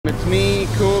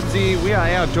Corbsy, we are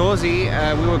outdoorsy.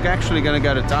 We were actually going to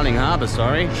go to Darling Harbour,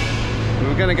 sorry. We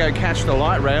were going to go catch the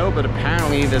light rail, but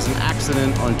apparently there's an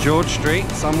accident on George Street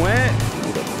somewhere.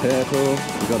 We've got purple,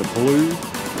 we've got a blue.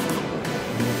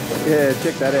 Yeah,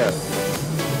 check that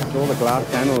out. All the glass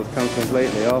panels come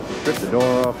completely off. Strip the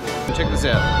door off. Check this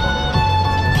out.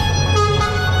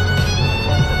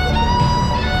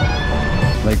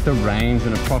 Like the range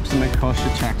and approximate cost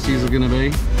of taxis are going to be.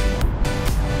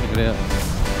 Check it out.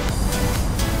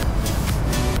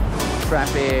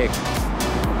 Traffic.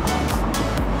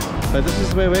 So this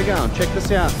is where we're going. Check this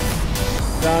out.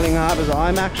 Darling Harbour's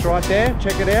IMAX right there.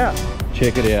 Check it out.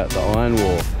 Check it out. The Iron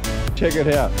Wharf. Check it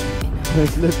out.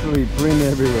 There's literally print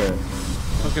everywhere.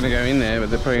 I was going to go in there, but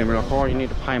they're probably going to be like, oh, you need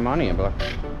to pay money. And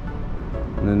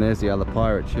then there's the other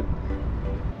pirate ship.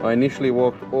 I initially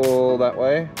walked all that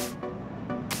way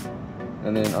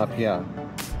and then up here.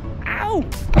 Ow!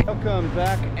 Welcome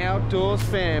back, Outdoors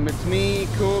fam. It's me,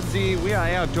 Corbsy. We are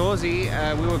outdoorsy.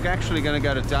 We were actually going to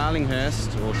go to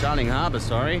Darlinghurst, or Darling Harbour,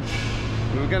 sorry.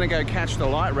 We were going to go catch the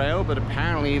light rail, but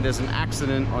apparently there's an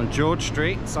accident on George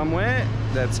Street somewhere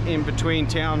that's in between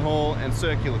Town Hall and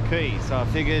Circular Quay. So I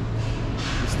figured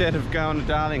instead of going to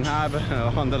Darling Harbour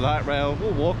on the light rail,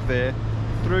 we'll walk there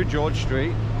through George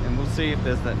Street and we'll see if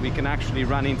there's we can actually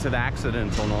run into the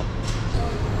accident or not.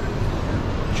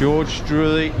 George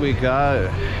Street we go.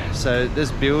 So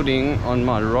this building on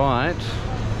my right,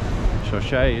 which I'll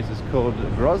show you, is called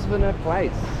Grosvenor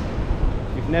Place.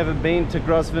 If you've never been to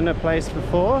Grosvenor Place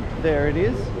before, there it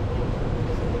is.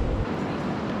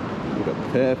 We've got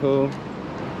purple,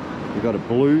 we've got a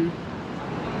blue,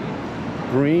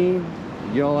 green,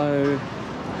 yellow,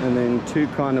 and then two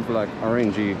kind of like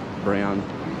orangey brown.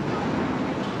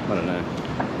 I don't know.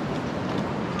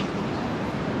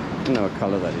 I don't know what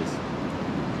colour that is.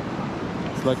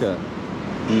 It's like a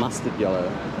mustard yellow.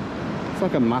 It's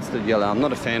like a mustard yellow. I'm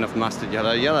not a fan of mustard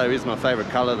yellow. Yellow is my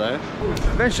favourite colour though.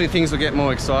 Eventually things will get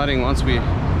more exciting once we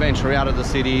venture out of the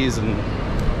cities and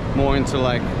more into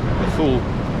like the full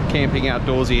camping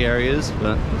outdoorsy areas.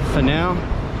 But for now,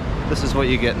 this is what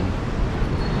you're getting.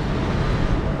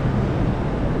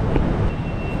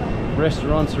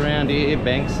 Restaurants around here,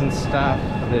 banks and stuff.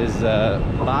 There's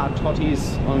Bar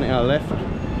Totties on our left.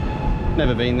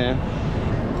 Never been there.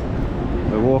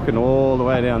 We're walking all the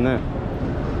way down there.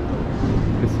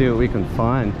 Let's see what we can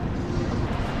find.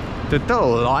 Did the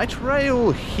light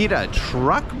rail hit a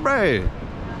truck, bro?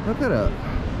 Look at it.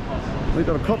 We've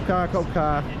got a cop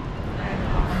car.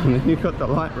 And then you've got the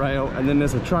light rail, and then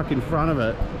there's a truck in front of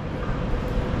it.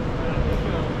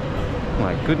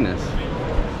 My goodness.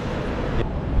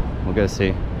 We'll go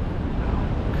see,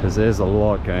 because there's a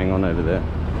lot going on over there.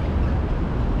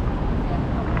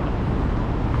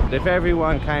 If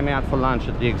everyone came out for lunch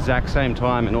at the exact same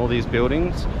time in all these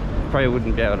buildings, probably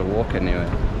wouldn't be able to walk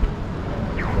anywhere.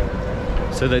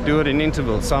 So they do it in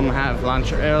intervals. Some have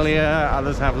lunch earlier,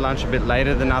 others have lunch a bit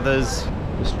later than others.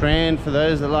 The Strand, for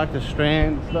those that like the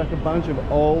Strand, it's like a bunch of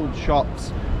old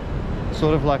shops.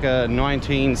 Sort of like a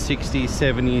 1960s,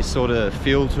 70s sort of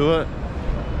feel to it.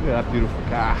 Look at that beautiful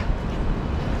car.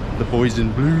 The boys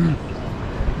in blue.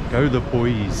 Go the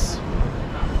boys.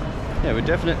 Yeah, we're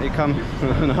definitely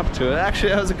coming up to it. Actually,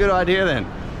 that was a good idea then.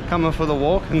 Coming for the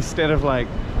walk instead of like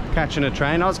catching a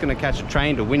train. I was going to catch a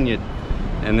train to Wynyard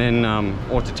and then,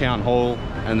 or to Town Hall,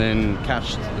 and then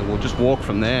we'll just walk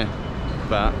from there.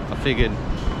 But I figured,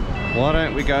 why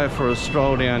don't we go for a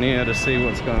stroll down here to see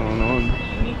what's going on?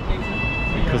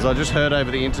 Because I just heard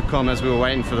over the intercom as we were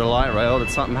waiting for the light rail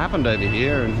that something happened over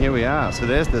here, and here we are. So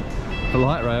there's the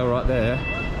light rail right there.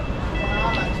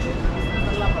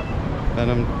 And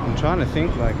I'm trying to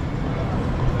think, like,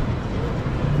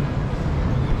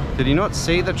 did he not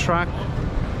see the truck,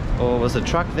 or was the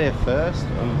truck there first?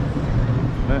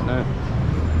 I don't know,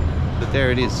 but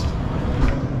there it is.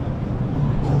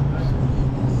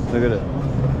 Look at it.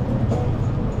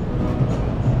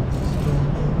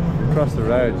 Across the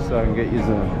road so I can get you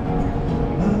some.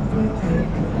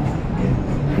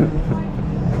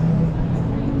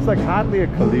 It's like hardly a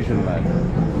collision, mate.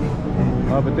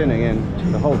 Oh, but then again,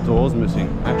 the whole door's missing.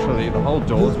 Actually, the whole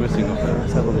door's missing off there.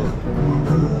 Let's have a look.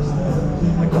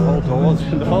 Like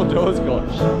the whole door's gone.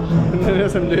 And then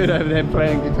there's some dude over there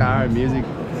playing guitar and music.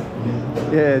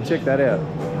 Yeah, check that out.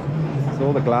 So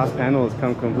all the glass panels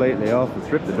come completely off.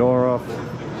 Let's rip the door off. Yeah,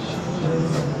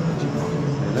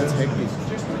 that's hectic.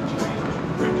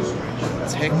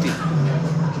 That's hectic.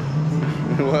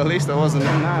 Well, at least I wasn't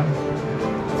in that. I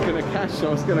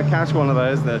was gonna catch one of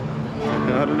those that,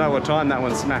 I don't know what time that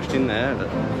one smashed in there, but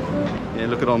yeah,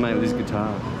 look at old mate with his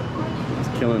guitar. He's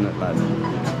killing it, lad.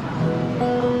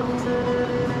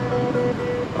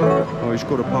 Oh, he's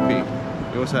got a puppy.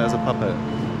 He also has a puppet.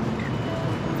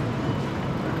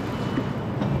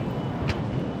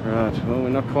 Right, well, we're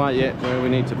not quite yet where we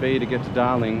need to be to get to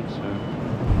Darling, so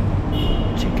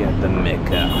check out the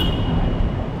Mecca.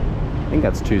 I think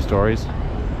that's 2 stories.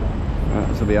 Right,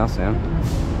 this will be us now.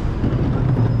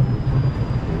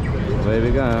 So there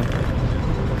we go.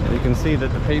 You can see that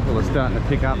the people are starting to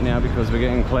pick up now because we're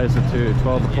getting closer to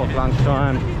 12 o'clock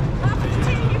lunchtime.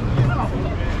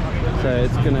 So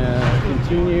it's going to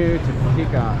continue to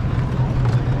pick up.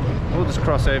 We'll just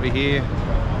cross over here,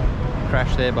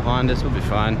 crash there behind us, we'll be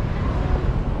fine.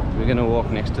 We're going to walk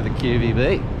next to the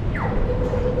QVB.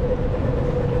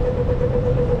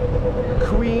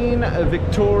 Queen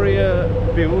Victoria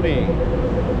Building.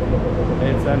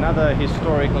 It's another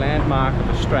historic landmark of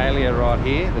Australia right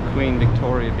here, the Queen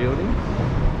Victoria Building.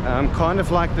 Kind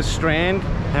of like the Strand,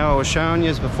 how I was showing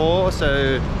you before.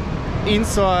 So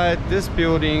inside this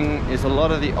building is a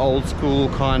lot of the old school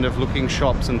kind of looking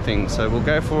shops and things. So we'll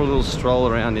go for a little stroll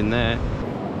around in there.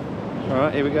 All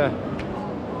right, here we go.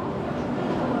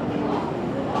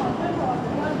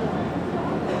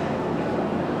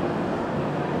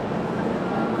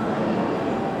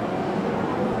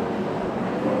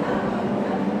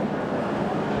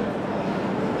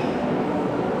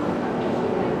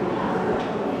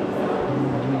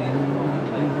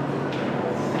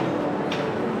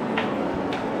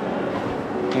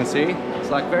 You can see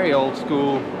it's like very old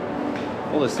school,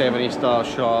 all the 70s style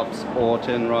shops.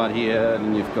 Orton right here,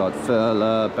 and you've got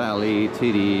Furler, Bally,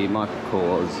 TD, Michael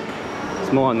Kors.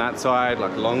 It's more on that side,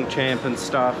 like Longchamp and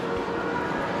stuff.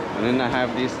 And then they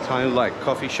have these tiny like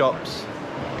coffee shops.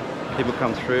 People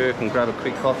come through, can grab a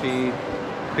quick coffee,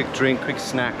 quick drink, quick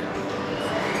snack.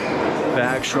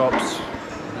 Bag shops.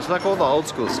 It's like all the old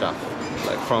school stuff,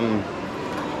 like from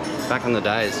back in the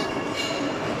days.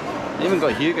 They even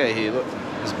got Hugo here, look.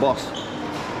 It's Boss.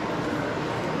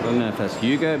 I don't know if that's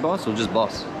Hugo Boss or just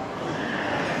Boss.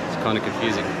 It's kind of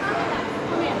confusing.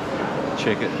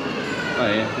 Check it.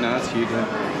 Oh yeah, no, that's Hugo.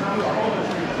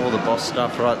 All the Boss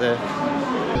stuff right there.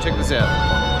 Check this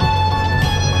out.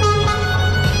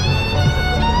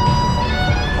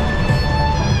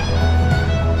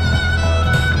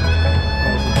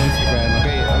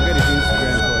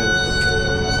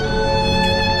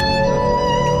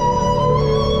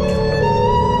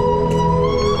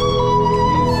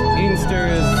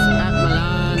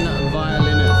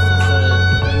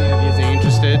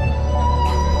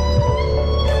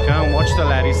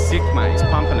 He's sick, mate. He's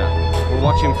pumping it. We'll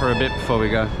watch him for a bit before we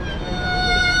go.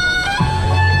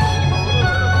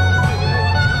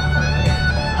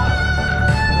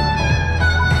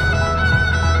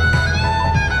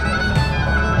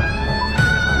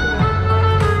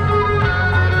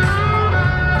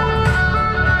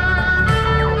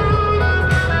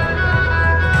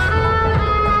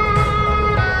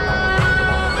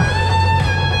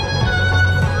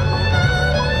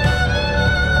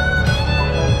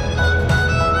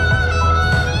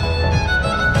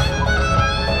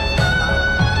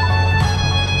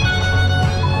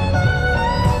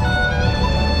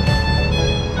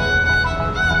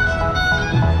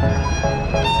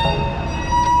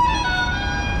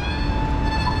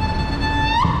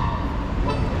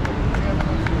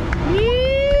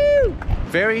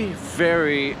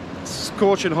 Very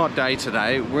scorching hot day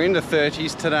today. We're in the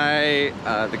 30s today.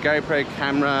 The GoPro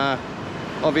camera,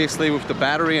 obviously with the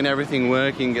battery and everything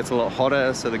working, gets a lot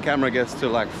hotter, so the camera gets to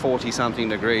like 40 something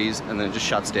degrees and then it just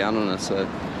shuts down on us. So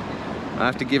I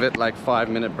have to give it like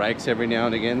 5-minute breaks every now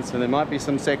and again. So there might be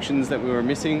some sections that we were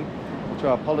missing, which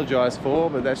I apologize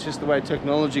for, but that's just the way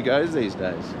technology goes these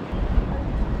days.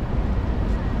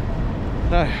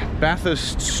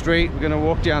 Bathurst Street, we're going to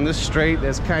walk down this street.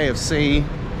 There's KFC.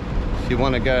 If you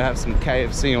want to go have some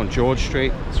KFC on George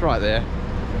Street, it's right there.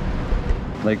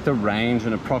 Like the range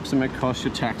and approximate cost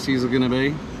your taxis are going to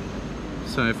be.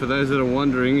 So for those that are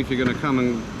wondering if you're going to come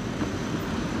and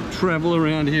travel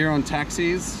around here on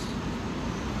taxis,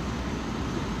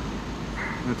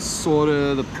 that's sort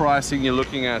of the pricing you're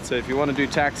looking at. So if you want to do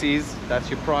taxis, that's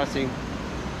your pricing.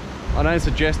 I don't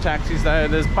suggest taxis though.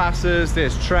 There's buses,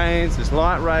 there's trains, there's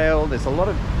light rail, there's a lot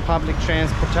of public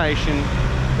transportation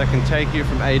that can take you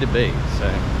from A to B, so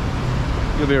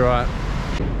you'll be right.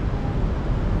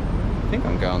 I think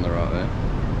I'm going the right way.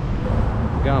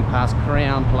 I'm going past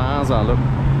Crown Plaza, look.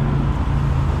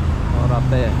 Right up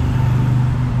there.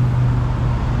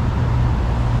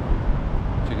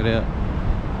 Check it out.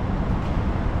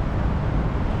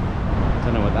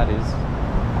 Don't know what that is.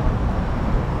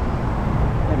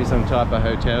 Maybe some type of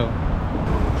hotel.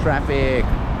 Traffic.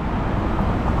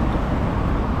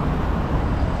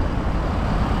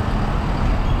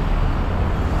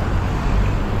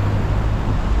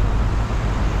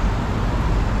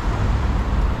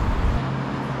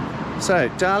 So,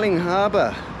 Darling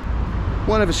Harbour,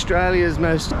 one of Australia's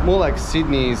more like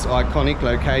Sydney's iconic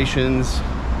locations,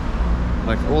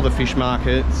 like all the fish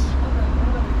markets.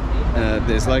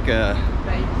 There's like a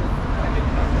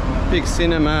big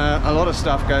cinema, a lot of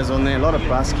stuff goes on there, a lot of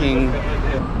busking.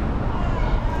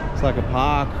 It's like a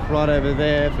park right over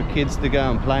there for kids to go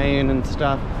and play in and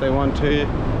stuff if they want to.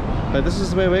 But this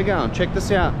is where we're going. Check this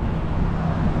out.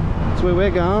 That's where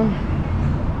we're going.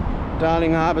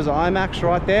 Darling Harbour's IMAX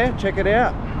right there. Check it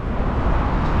out.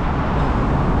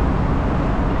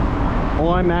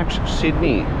 IMAX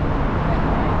Sydney.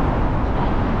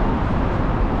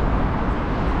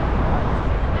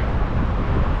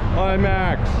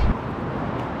 IMAX.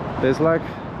 There's like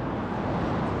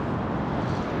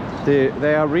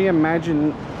they are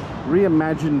reimagined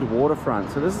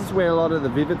waterfront. So this is where a lot of the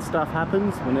Vivid stuff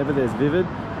happens whenever there's Vivid.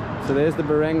 So there's the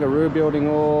Barangaroo building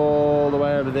all the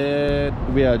way over there.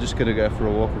 We are just gonna go for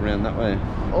a walk around that way.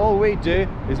 All we do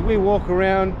is we walk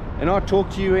around and I talk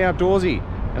to you outdoorsy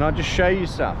and I just show you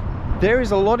stuff. There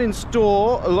is a lot in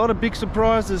store, a lot of big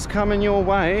surprises coming your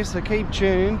way, so keep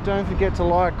tuned. Don't forget to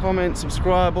like, comment,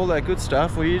 subscribe, all that good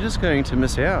stuff, or you're just going to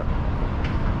miss out.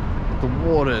 The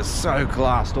water is so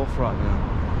glassed off right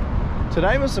now.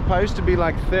 Today was supposed to be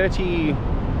like around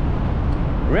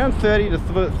 30 to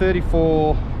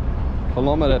 34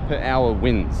 kilometer per hour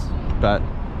winds, but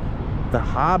the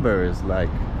harbour is like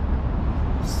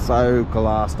so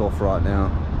glassed off right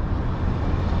now.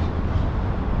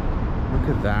 Look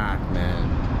at that, man.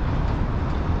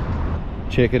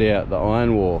 Check it out, the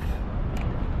Iron Wharf.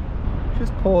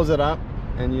 Just pause it up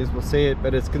and you will see it,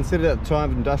 but it's considered at the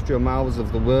time of industrial marvels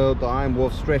of the world. The Iron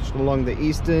Wharf stretched along the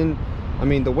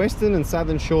the western and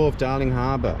southern shore of Darling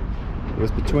Harbour. It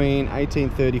was between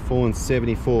 1834 and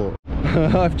 74.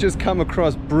 I've just come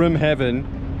across brim heaven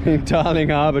in Darling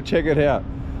Harbour. Check it out.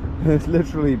 There's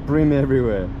literally brim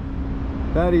everywhere.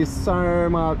 That is so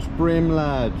much brim,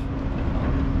 lad.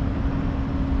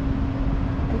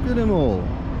 Look at them all.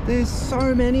 There's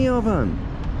so many of them.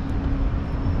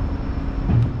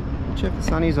 Check the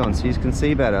sunnies on so you can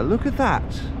see better. Look at that.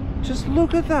 Just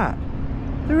look at that.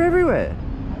 They're everywhere.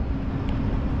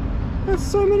 There's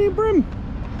so many brim.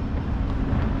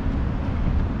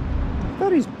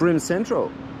 That is Brim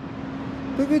Central.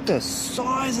 Look at the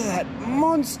size of that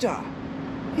monster.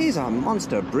 He's a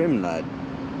monster brim, lad.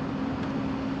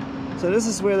 So this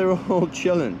is where they're all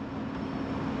chilling.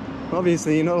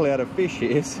 Obviously you're not allowed to fish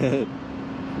here, so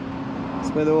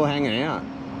it's where they're all hanging out.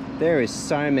 There is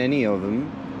so many of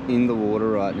them in the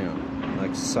water right now.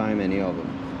 Like so many of them.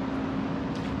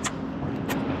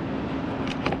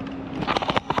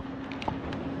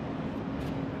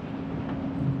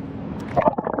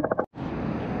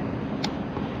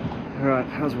 Alright,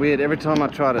 that was weird. Every time I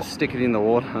try to stick it in the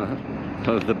water, I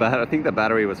think the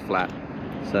battery was flat.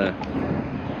 So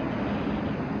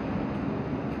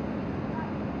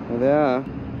there they are.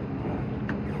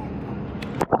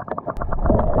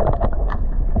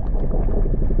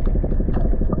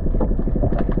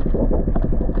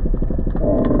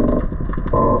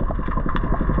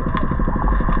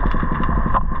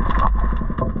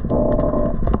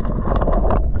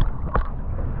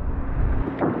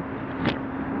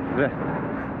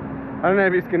 I don't know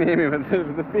if you can hear me, but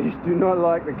the fish do not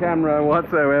like the camera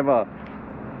whatsoever.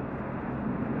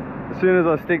 As soon as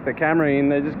I stick the camera in,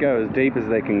 they just go as deep as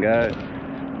they can go.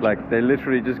 Like, they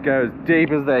literally just go as deep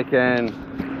as they can.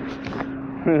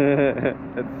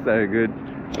 It's so good.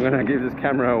 I'm gonna give this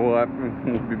camera a wipe and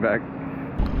we'll be back.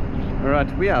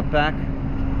 Alright, we are back.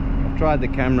 I've tried the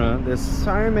camera. There's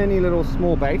so many little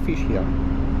small baitfish here.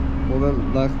 Well,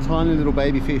 the tiny little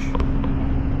baby fish.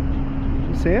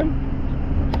 You see them?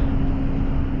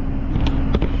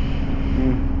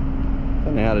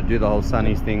 Don't know how to do the whole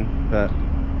sunnies thing, but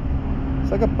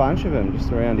it's like a bunch of them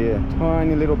just around here.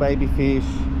 Tiny little baby fish.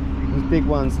 These big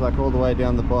ones like all the way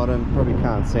down the bottom. Probably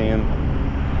can't see them.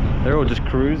 They're all just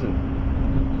cruising.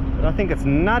 But I think it's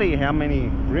nutty how many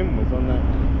brim was on that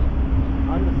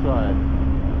underside.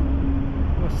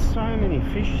 There were so many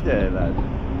fish there, lad.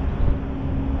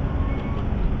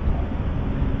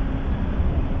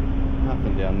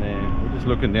 Nothing down there. We're just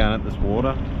looking down at this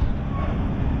water.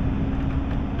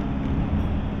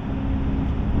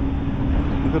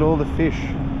 Look at all the fish.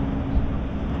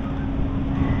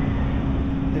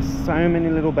 There's so many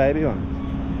little baby ones.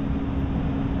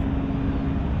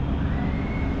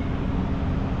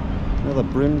 Another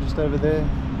brim just over there.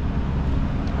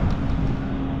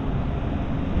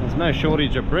 There's no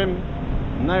shortage of brim.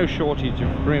 No shortage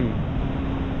of brim.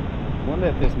 I wonder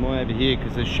if there's more over here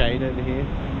because there's shade over here.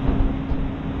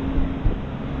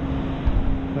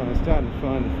 So I'm starting to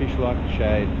find the fish like the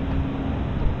shade.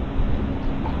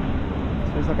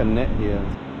 There's like a net here.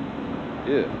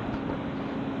 Yeah.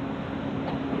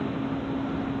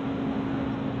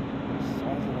 The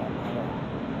size of that ladder.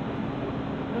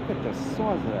 Look at the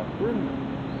size of that brim.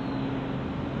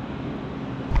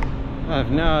 I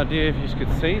have no idea if you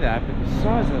could see that, but the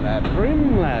size of that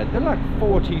brim, lad. They're like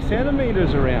 40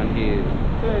 centimeters around here.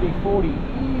 30, 40,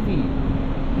 easy.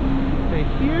 They're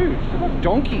huge. They're like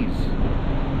donkeys.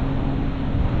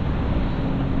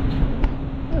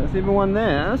 There's even one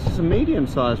there. That's just a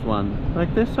medium-sized one.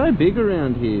 Like, they're so big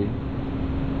around here.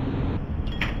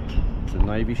 It's a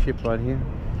Navy ship right here.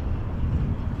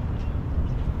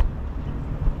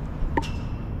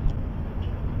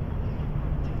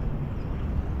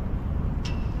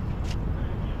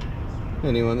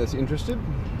 Anyone that's interested,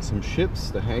 some ships,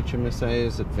 the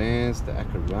HMSAs Advanced, the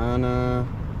Akarana,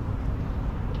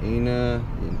 the Ina,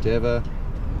 the Endeavour.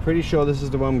 Pretty sure this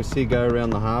is the one we see go around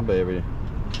the harbour every day.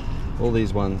 All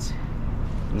these ones.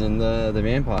 And then the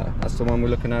Vampire, that's the one we're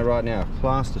looking at right now.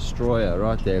 Class destroyer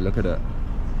right there, look at it.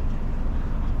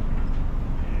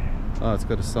 Oh, it's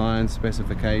got a sign,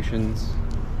 specifications.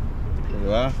 There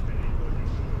you are.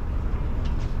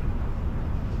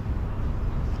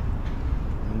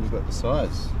 And you've got the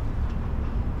size.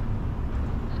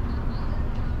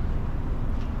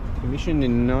 Commissioned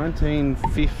in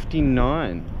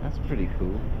 1959. That's pretty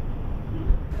cool.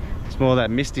 It's more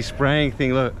that misty spraying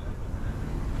thing, look.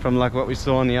 From like what we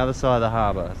saw on the other side of the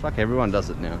harbour. It's like everyone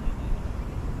does it now.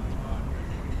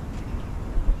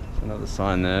 There's another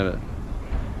sign there, but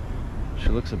she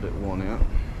looks a bit worn out.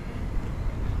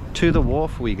 To the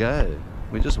wharf we go.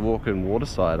 We're just walking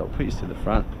waterside. I'll put you to the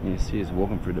front and you see us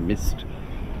walking through the mist.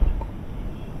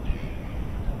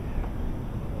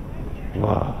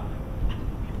 Wow.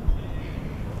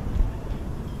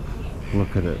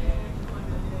 Look at it.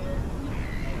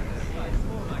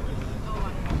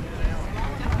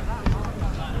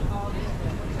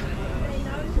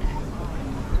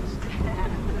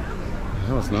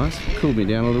 That was nice. Cooled me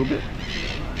down a little bit.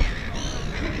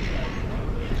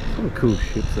 Some cool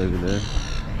ships over there.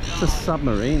 It's a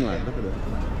submarine, like, look at it.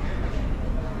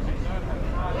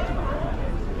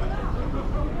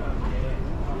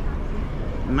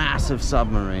 Massive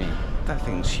submarine. That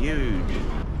thing's huge.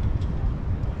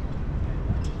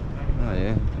 Oh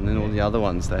yeah, and then all the other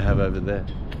ones they have over there.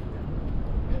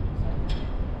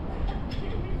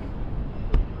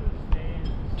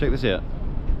 Check this out.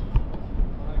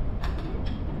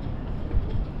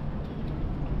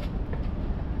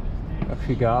 I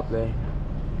could go up there.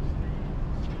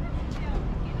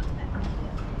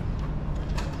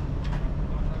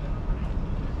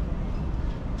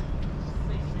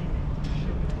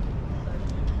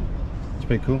 It's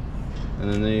pretty cool.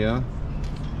 And then there you are.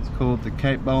 It's called the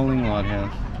Cape Bowling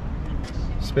Lighthouse.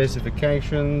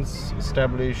 Specifications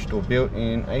established or built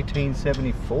in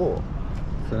 1874.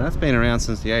 So that's been around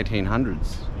since the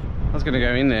 1800s. I was going to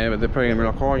go in there, but they're probably going to be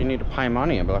like, oh, you need to pay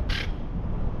money. I'll be like,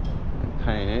 I'm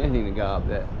paying anything to go up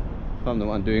there. If I'm the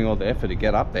one doing all the effort to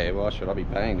get up there, why should I be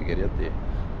paying to get up there?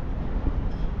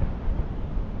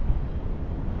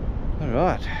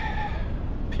 Alright,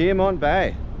 Pyrmont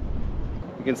Bay.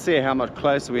 You can see how much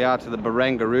closer we are to the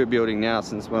Barangaroo building now,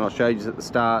 since when I showed you at the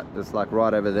start, it's like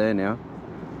right over there now.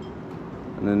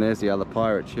 And then there's the other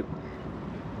pirate ship.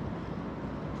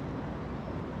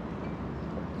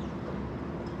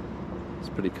 It's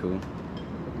pretty cool.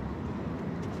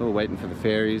 Still waiting for the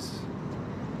ferries.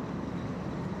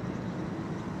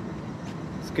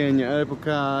 Scan your Opal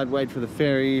card, wait for the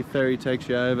ferry, ferry takes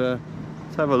you over.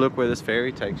 Let's have a look where this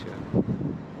ferry takes you.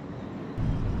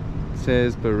 It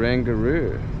says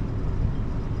Barangaroo.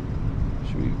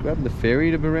 Should we grab the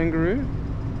ferry to Barangaroo?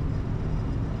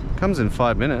 Comes in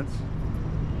 5 minutes.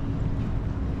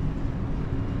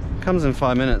 Comes in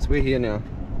 5 minutes, we're here now.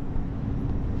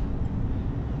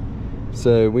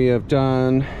 So we have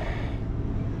done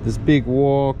this big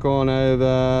walk on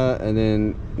over and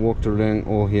then walked around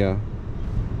all here.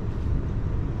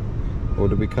 Or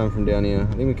did we come from down here?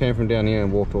 I think we came from down here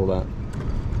and walked all that.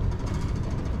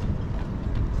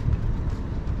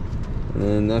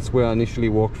 And that's where I initially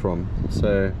walked from.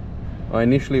 So I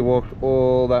initially walked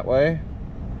all that way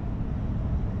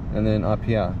and then up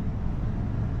here.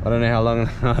 I don't know how long,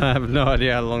 I have no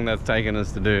idea how long that's taken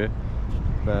us to do.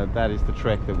 But that is the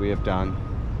trek that we have done.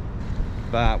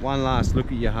 But one last look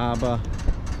at your harbour.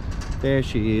 There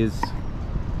she is.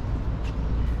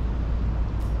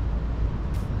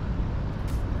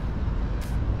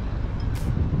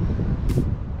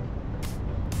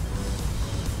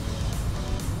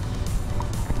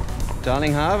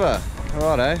 Darling Harbour.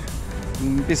 Righto.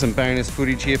 There's some bonus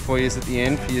footage here for you at the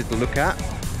end for you to look at.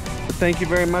 But thank you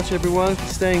very much everyone for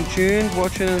staying tuned,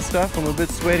 watching and stuff. I'm a bit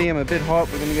sweaty, I'm a bit hot.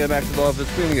 We're gonna go back to the office,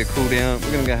 we're gonna get cool down,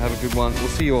 we're gonna go have a good one. We'll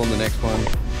see you all in the next one.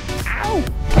 Ow!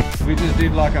 We just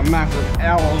did like a massive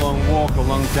hour-long walk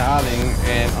along Darling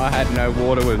and I had no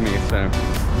water with me, so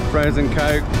frozen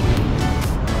Coke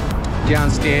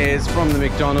downstairs from the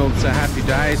McDonald's. So happy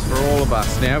days for all of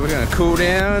us. Now we're gonna cool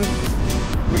down.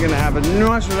 We're gonna have a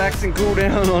nice relaxing cool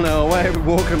down on our way. We're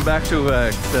walking back to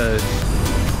work, so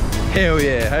hell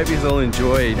yeah, hope you all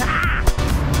enjoyed.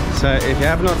 So if you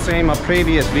have not seen my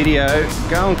previous video,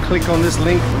 go and click on this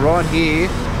link right here.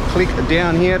 Click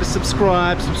down here to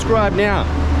subscribe. Subscribe now.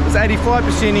 There's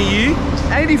 85% of you,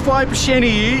 85% of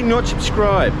you not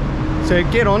subscribe. So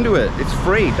get onto it. It's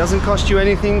free. It doesn't cost you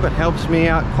anything, but helps me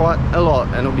out quite a lot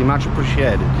and it'll be much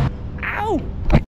appreciated.